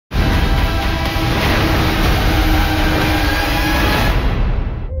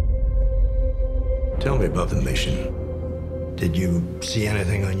me about the mission. Did you see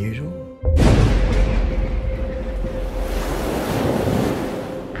anything unusual?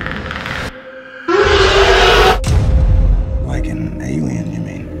 Like an alien, you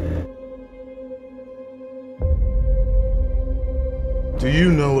mean? Do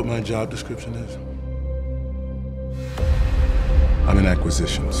you know what my job description is? I'm in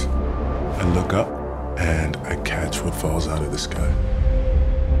acquisitions. I look up and I catch what falls out of the sky.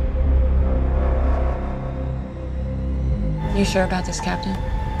 You sure about this, Captain?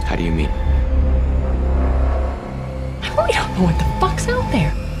 How do you mean? I really don't know what the fuck's out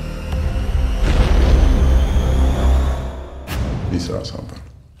there. You saw something.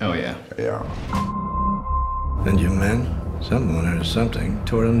 Oh, yeah. Yeah. And your men? Someone or something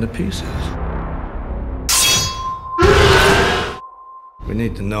tore them to pieces. We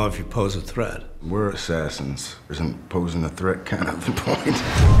need to know if you pose a threat. We're assassins. Isn't posing a threat kind of the point?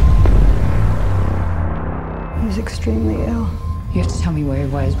 He's extremely ill. You have to tell me where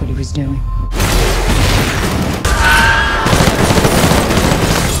he was, what he was doing.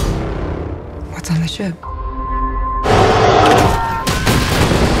 What's on the ship?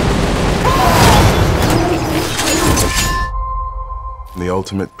 The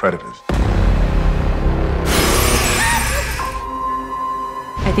ultimate predators.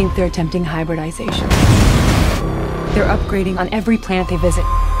 I think they're attempting hybridization. They're upgrading on every planet they visit.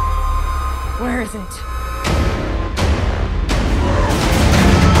 Where is it?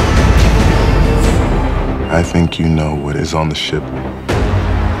 I think you know what is on the ship.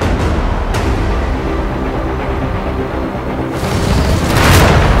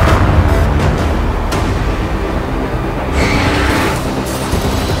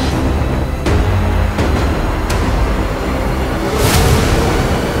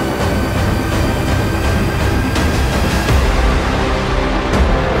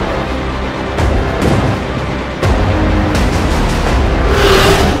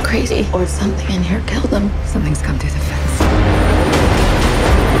 Crazy, or something in here killed him. Something's come through the fence.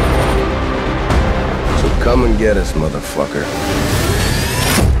 So come and get us, motherfucker.